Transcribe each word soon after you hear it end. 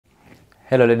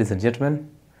Hello ladies and gentlemen,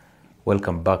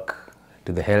 welcome back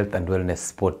to the Health and Wellness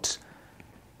Spot.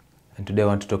 And today I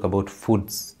want to talk about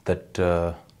foods that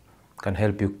can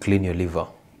help you clean your liver.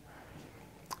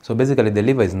 So basically the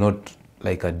liver is not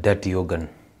like a dirty organ,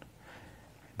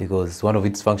 because one of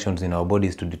its functions in our body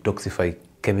is to detoxify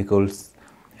chemicals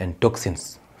and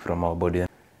toxins from our body.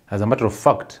 As a matter of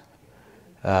fact,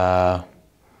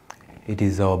 it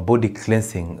is our body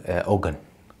cleansing organ.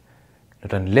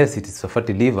 Not unless it is a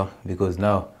fatty liver, because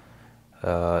now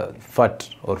fat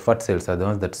cells are the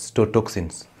ones that store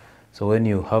toxins. So when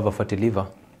you have a fatty liver,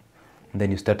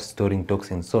 then you start storing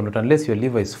toxins. So not unless your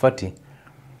liver is fatty,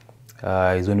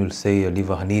 is when we'll say your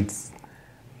liver needs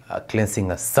cleansing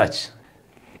as such.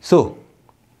 So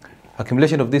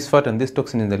accumulation of this fat and this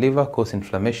toxin in the liver causes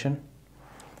inflammation,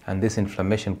 and this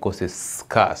inflammation causes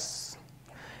scars.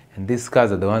 And these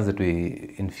scars are the ones that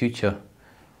we, in future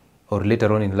or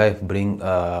later on in life, bring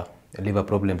liver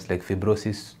problems like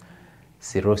fibrosis,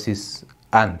 cirrhosis,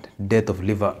 and death of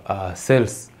liver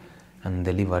cells and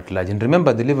the liver at large. And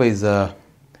remember, the liver is a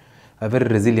very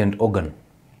resilient organ,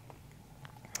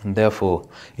 and therefore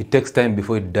it takes time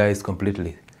before it dies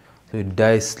completely. So it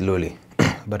dies slowly.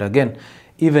 But again,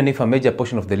 even if a major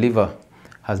portion of the liver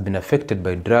has been affected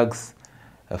by drugs,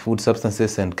 food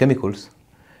substances, and chemicals,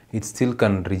 it still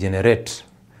can regenerate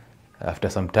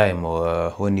after some time, or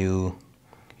when you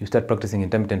start practicing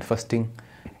intermittent fasting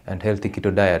and healthy keto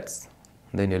diets,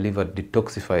 then your liver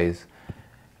detoxifies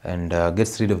and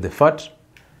gets rid of the fat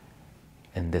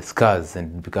and the scars,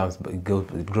 and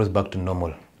it grows back to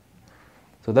normal.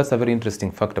 So that's a very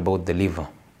interesting fact about the liver.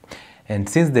 And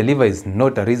since the liver is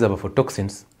not a reservoir for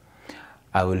toxins,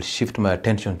 I will shift my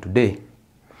attention today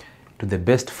to the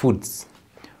best foods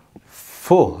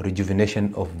for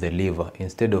rejuvenation of the liver.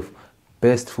 Instead of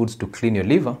best foods to clean your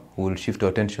liver, we will shift our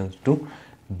attention to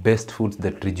best foods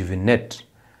that rejuvenate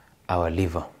our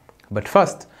liver. But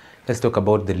first, let's talk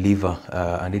about the liver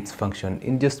and its function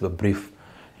in just a brief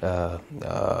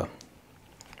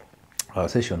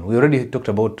session. We already talked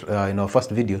about, in our first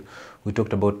video, we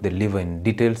talked about the liver in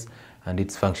details and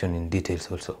its function in details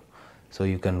also. So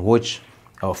you can watch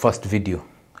our first video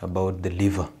about the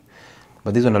liver.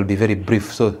 But this one will be very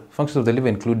brief. So functions of the liver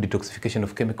include detoxification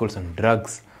of chemicals and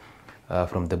drugs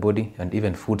from the body, and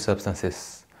even food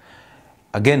substances.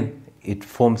 Again, it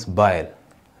forms bile.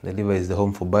 The liver is the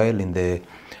home for bile in the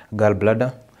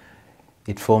gallbladder.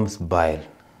 It forms bile.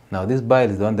 Now this bile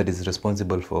is the one that is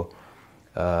responsible for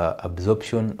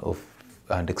absorption of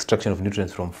and extraction of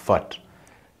nutrients from fat.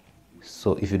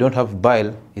 So if you don't have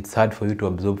bile, it's hard for you to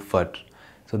absorb fat.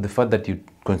 So the fat that you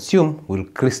consume will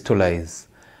crystallize,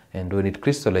 and when it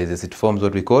crystallizes, it forms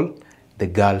what we call the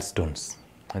gallstones.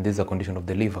 And this is a condition of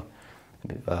the liver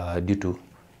due to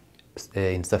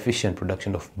insufficient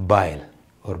production of bile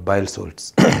or bile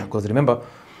salts. Because remember,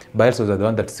 bile salts are the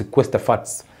ones that sequester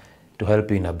fats to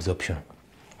help you in absorption.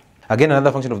 Again,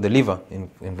 another function of the liver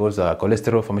involves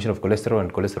cholesterol, formation of cholesterol,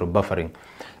 and cholesterol buffering.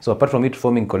 So apart from it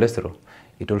forming cholesterol,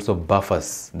 it also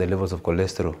buffers the levels of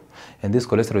cholesterol. And this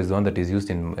cholesterol is the one that is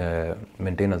used in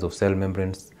maintenance of cell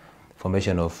membranes,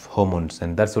 formation of hormones.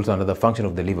 And that's also another function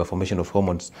of the liver, formation of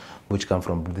hormones which come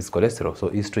from this cholesterol. So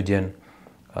estrogen,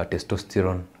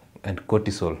 testosterone, and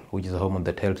cortisol, which is a hormone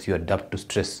that helps you adapt to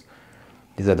stress.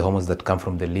 These are the hormones that come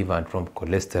from the liver and from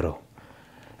cholesterol.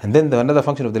 And then another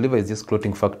function of the liver is just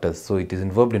clotting factors. So it is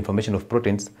involved in formation of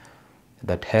proteins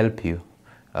that help you,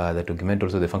 that augment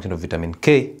also the function of vitamin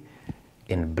K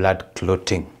in blood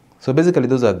clotting. So basically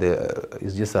those are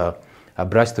it's just a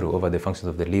brush through over the functions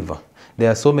of the liver.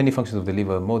 There are so many functions of the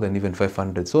liver, more than even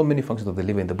 500, so many functions of the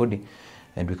liver in the body,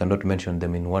 and we cannot mention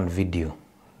them in one video,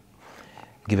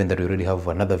 given that we already have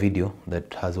another video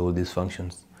that has all these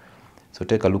functions. So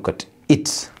take a look at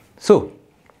it. So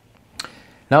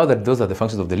now that those are the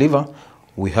functions of the liver,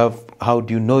 we have, how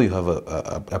do you know you have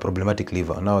a problematic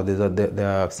liver? Now there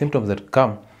are symptoms that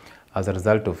come as a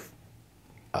result of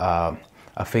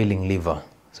a failing liver.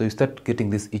 So you start getting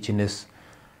this itchiness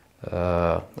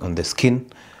on the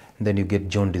skin, and then you get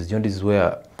jaundice. Jaundice is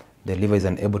where the liver is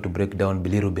unable to break down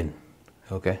bilirubin.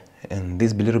 Okay, and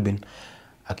this bilirubin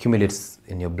accumulates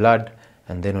in your blood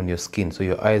and then on your skin. So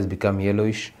your eyes become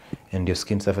yellowish and your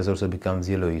skin surface also becomes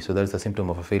yellowish. So that's a symptom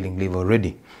of a failing liver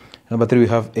already. Number 3, we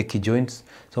have achy joints.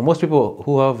 So most people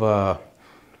who have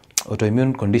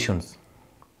autoimmune conditions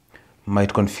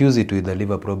might confuse it with the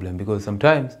liver problem, because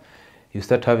sometimes you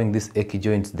start having these achy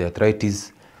joints, the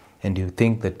arthritis, and you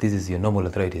think that this is your normal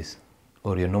arthritis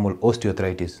or your normal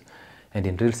osteoarthritis. And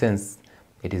in real sense,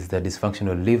 it is the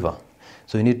dysfunctional liver.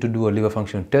 So you need to do a liver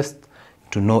function test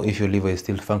to know if your liver is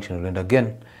still functional. And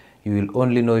again, you will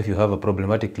only know if you have a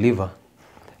problematic liver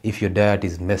if your diet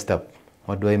is messed up.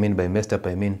 What do I mean by messed up?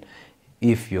 I mean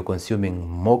if you're consuming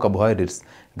more carbohydrates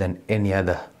than any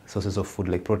other sources of food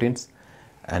like proteins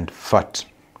and fat.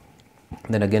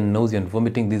 Then again, nausea and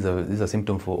vomiting, these are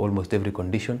symptoms for almost every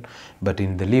condition, but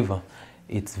in the liver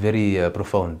it's very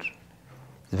profound.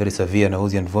 It's very severe,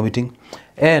 nausea and vomiting,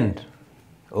 and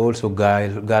also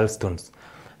gallstones.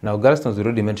 Now gallstones, we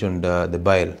already mentioned the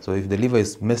bile. So if the liver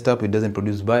is messed up, it doesn't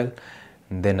produce bile,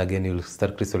 and then again you'll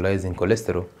start crystallizing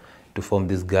cholesterol to form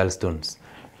these gallstones,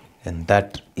 and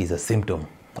that is a symptom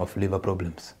of liver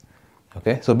problems.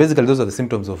 Okay, so basically those are the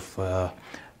symptoms of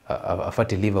a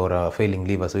fatty liver or a failing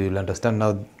liver. So you'll understand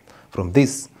now from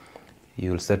this,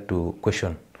 you'll start to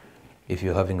question if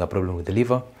you're having a problem with the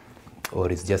liver or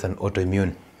it's just an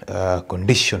autoimmune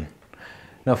condition.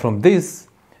 Now from this,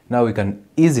 now we can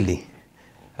easily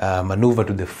maneuver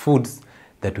to the foods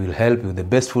that will help you, the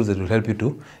best foods that will help you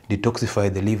to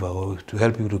detoxify the liver or to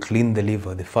help you to clean the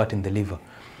liver, the fat in the liver.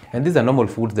 And these are normal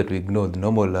foods that we ignore, the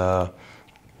normal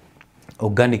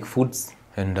organic foods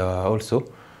and also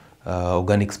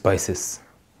organic spices.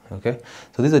 Okay,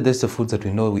 so these are just the foods that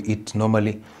we know we eat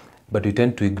normally, but we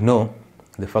tend to ignore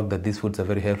the fact that these foods are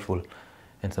very helpful,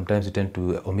 and sometimes we tend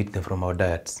to omit them from our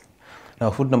diets.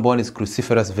 Now, food number one is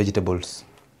cruciferous vegetables.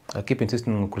 I keep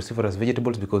insisting on cruciferous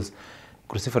vegetables because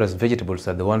cruciferous vegetables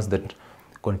are the ones that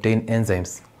contain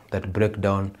enzymes that break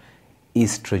down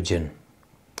estrogen.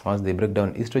 Once they break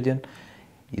down estrogen,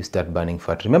 you start burning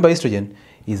fat. Remember, estrogen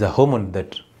is a hormone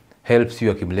that helps you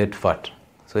accumulate fat.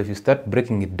 So if you start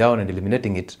breaking it down and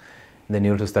eliminating it, then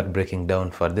you also start breaking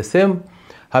down fat. The same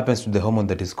happens to the hormone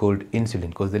that is called insulin,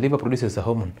 because the liver produces a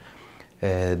hormone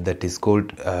that is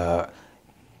called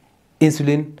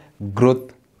insulin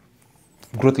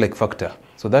growth-like factor.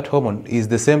 So that hormone is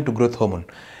the same to growth hormone,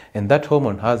 and that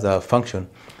hormone has a function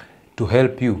to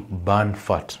help you burn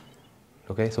fat.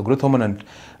 Okay, so growth hormone and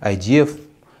IGF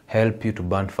help you to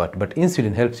burn fat, but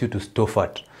insulin helps you to store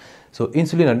fat. So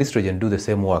insulin and estrogen do the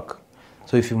same work.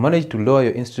 So if you manage to lower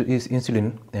your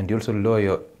insulin and you also lower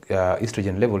your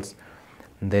estrogen levels,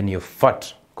 then your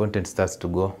fat content starts to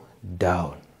go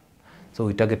down. So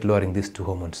we target lowering these two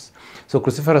hormones. So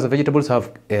cruciferous vegetables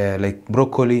have like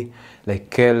broccoli, like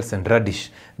kales and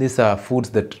radish. These are foods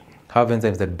that have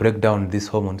enzymes that break down these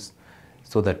hormones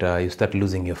so that you start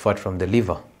losing your fat from the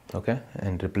liver, okay,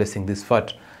 and replacing this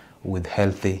fat with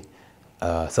healthy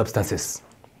substances.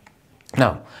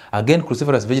 Now, again,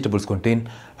 cruciferous vegetables contain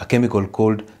a chemical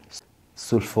called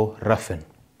sulforaphane.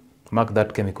 Mark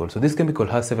that chemical. So this chemical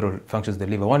has several functions in the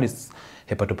liver. One is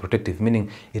hepatoprotective, meaning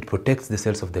it protects the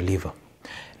cells of the liver.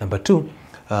 Number two,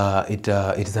 it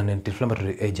is an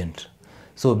anti-inflammatory agent.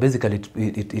 So basically,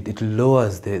 it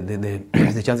lowers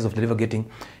the chances of the liver getting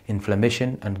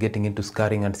inflammation and getting into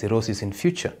scarring and cirrhosis in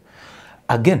future.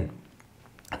 Again,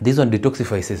 this one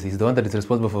detoxifies, is the one that is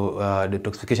responsible for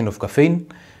detoxification of caffeine,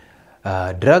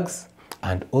 drugs,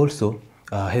 and also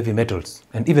heavy metals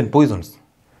and even poisons.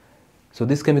 So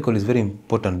this chemical is very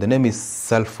important. The name is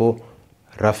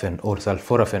sulforaphane or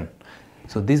sulforaphane.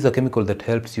 So this is a chemical that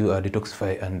helps you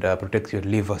detoxify and protects your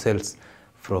liver cells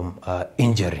from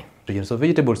injury. So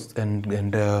vegetables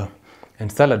and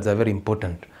salads are very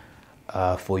important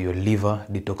for your liver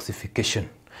detoxification.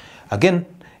 Again,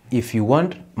 if you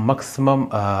want maximum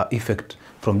effect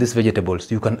from these vegetables,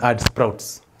 you can add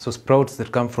sprouts. So sprouts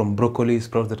that come from broccoli,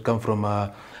 sprouts that come from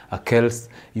kales,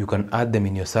 you can add them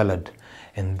in your salad,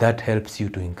 and that helps you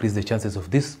to increase the chances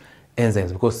of these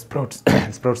enzymes, because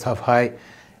sprouts have high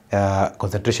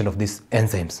concentration of these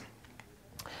enzymes.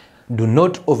 Do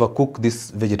not overcook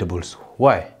these vegetables.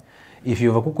 Why? If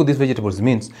you overcook these vegetables,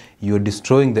 means you're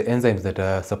destroying the enzymes that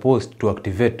are supposed to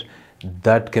activate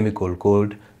that chemical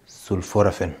called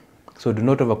sulforaphane. So do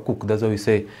not overcook. That's why we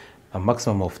say a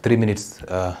maximum of 3 minutes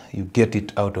you get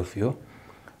it out of your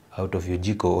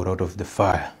jiko or out of the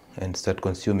fire and start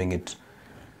consuming it.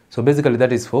 So basically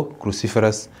that is for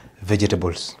cruciferous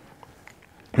vegetables.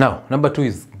 Now, number two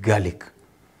is garlic.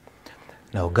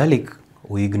 Now garlic,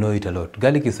 we ignore it a lot.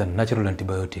 Garlic is a natural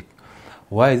antibiotic.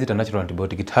 Why is it a natural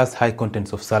antibiotic? It has high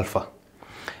contents of sulfur.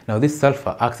 Now this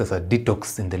sulfur acts as a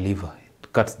detox in the liver.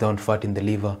 It cuts down fat in the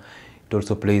liver. It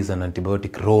also plays an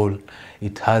antibiotic role.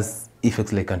 It has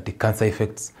effects like anti-cancer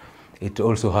effects. It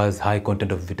also has high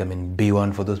content of vitamin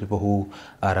B1. For those people who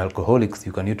are alcoholics,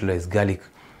 you can utilize garlic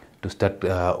to start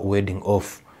warding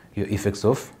off your effects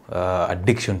of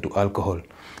addiction to alcohol.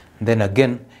 Then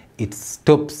again, it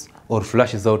stops or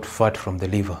flushes out fat from the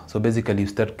liver. So basically you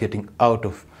start getting out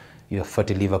of your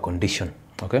fatty liver condition.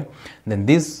 Okay. Then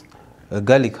this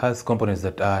garlic has components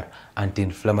that are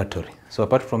anti-inflammatory. So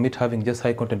apart from it having just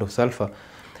high content of sulfur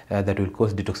that will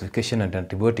cause detoxification and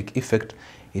antibiotic effect,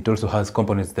 it also has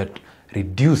components that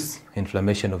reduce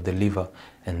inflammation of the liver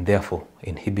and therefore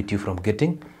inhibit you from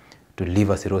getting to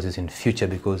liver cirrhosis in future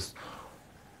because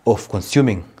of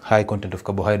consuming high content of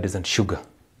carbohydrates and sugar.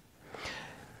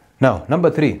 Now, number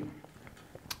 3,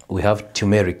 we have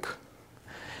turmeric.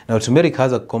 Now, turmeric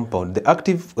has a compound. The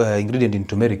active ingredient in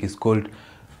turmeric is called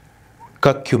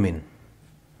curcumin.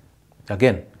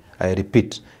 Again, I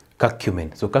repeat,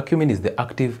 curcumin. So curcumin is the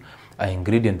active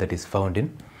ingredient that is found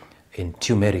in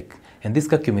turmeric. And this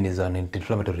curcumin is an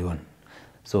anti-inflammatory one.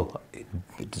 So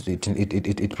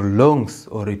it prolongs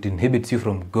or it inhibits you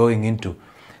from going into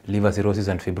liver cirrhosis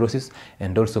and fibrosis,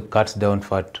 and also cuts down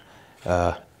fat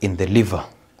in the liver.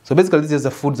 So basically, these are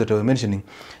the foods that I was mentioning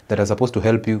that are supposed to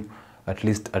help you at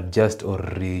least adjust or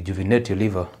rejuvenate your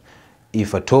liver,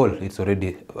 if at all it's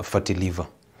already a fatty liver.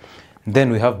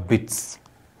 Then we have beets.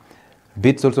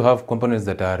 Beets also have components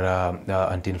that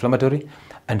are anti-inflammatory,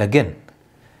 and again,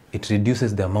 it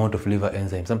reduces the amount of liver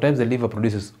enzymes. Sometimes the liver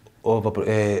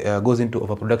goes into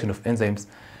overproduction of enzymes,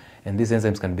 and these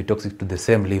enzymes can be toxic to the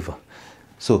same liver.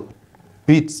 So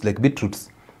beets, like beetroots,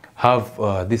 have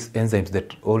these enzymes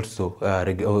that also,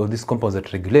 or these compounds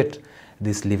that regulate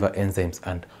these liver enzymes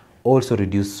and also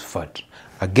reduce fat.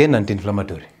 Again,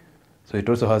 anti-inflammatory. So it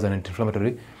also has an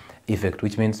anti-inflammatory effect,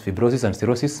 which means fibrosis and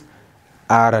cirrhosis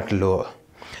are at lower.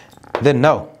 Then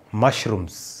now,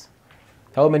 mushrooms.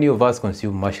 How many of us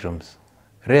consume mushrooms?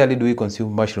 Rarely do we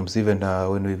consume mushrooms, even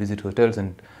when we visit hotels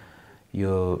and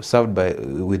you're served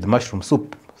with mushroom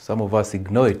soup. Some of us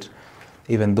ignore it,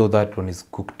 even though that one is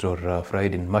cooked or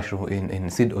fried in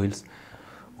seed oils,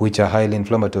 which are highly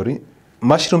inflammatory.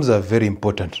 Mushrooms are very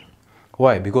important.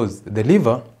 Why? Because the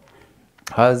liver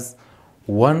has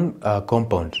one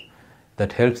compound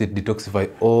that helps it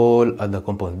detoxify all other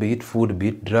compounds, be it food, be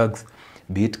it drugs,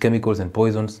 be it chemicals and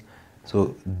poisons.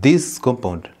 So this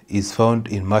compound is found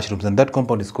in mushrooms, and that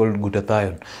compound is called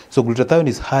glutathione. So glutathione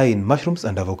is high in mushrooms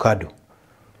and avocado.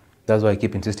 That's why I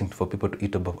keep insisting for people to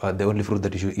eat the only fruit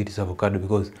that you should eat is avocado,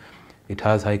 because it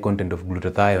has high content of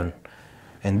glutathione.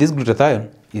 And this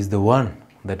glutathione is the one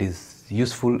that is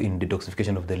useful in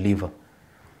detoxification of the liver.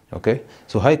 Okay,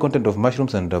 so high content of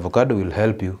mushrooms and avocado will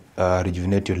help you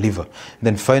rejuvenate your liver.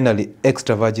 Then finally,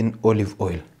 extra virgin olive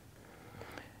oil.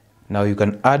 Now you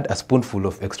can add a spoonful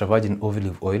of extra virgin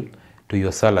olive oil to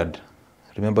your salad.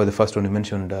 Remember the first one we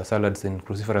mentioned, salads and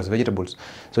cruciferous vegetables.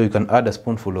 So you can add a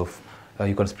spoonful of,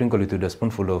 you can sprinkle it with a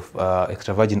spoonful of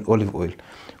extra virgin olive oil,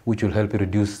 which will help you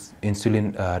reduce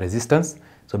insulin resistance.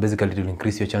 So basically it will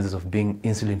increase your chances of being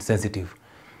insulin sensitive.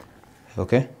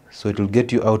 Okay, so it will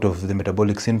get you out of the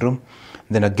metabolic syndrome.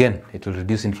 Then again, it will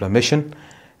reduce inflammation,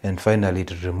 and finally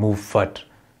it will remove fat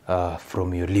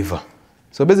from your liver.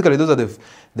 So basically those are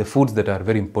the foods that are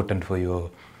very important for your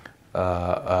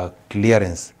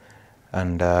clearance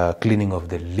and cleaning of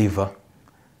the liver,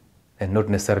 and not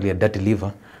necessarily a dirty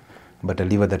liver, but a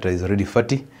liver that is already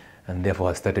fatty and therefore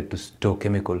has started to store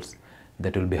chemicals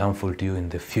that will be harmful to you in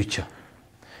the future.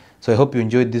 So I hope you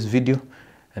enjoyed this video,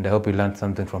 and I hope you learned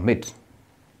something from it.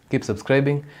 Keep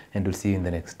subscribing, and we'll see you in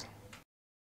the next.